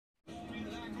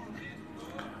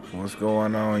What's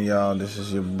going on, y'all? This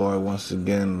is your boy once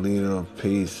again, Leader of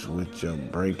Peace, with your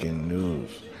breaking news.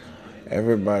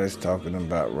 Everybody's talking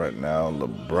about right now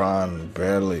LeBron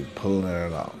barely pulling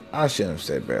it off. I shouldn't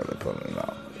say barely pulling it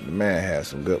off. The man had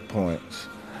some good points,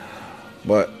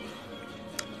 but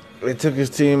it took his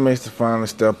teammates to finally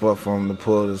step up for him to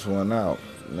pull this one out.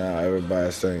 Now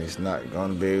everybody's saying he's not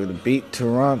going to be able to beat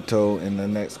Toronto in the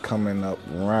next coming up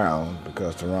round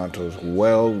because Toronto's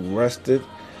well rested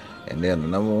and they're the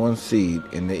number one seed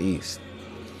in the East.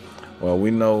 Well,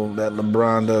 we know that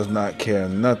LeBron does not care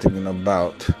nothing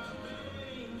about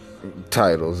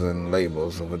titles and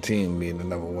labels of a team being the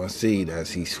number one seed,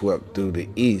 as he swept through the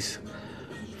East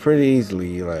pretty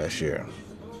easily last year.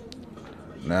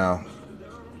 Now,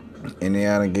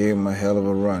 Indiana gave him a hell of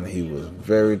a run. He was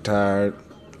very tired.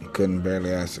 He couldn't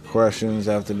barely answer questions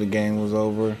after the game was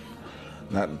over.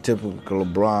 Not the typical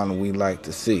LeBron we like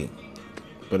to see.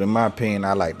 But in my opinion,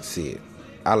 I like to see it.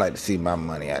 I like to see my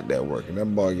money out there working. That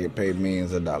boy get paid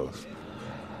millions of dollars.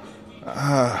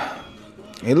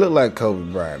 He looked like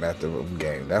Kobe Bryant after the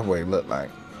game. That's what he looked like.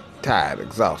 Tired,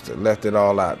 exhausted, left it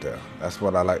all out there. That's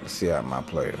what I like to see out of my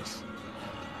players.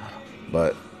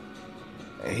 But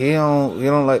he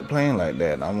don't like playing like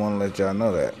that. I want to let y'all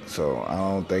know that. So I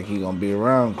don't think he gonna be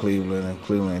around Cleveland, and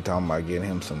Cleveland ain't talking about getting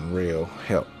him some real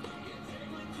help.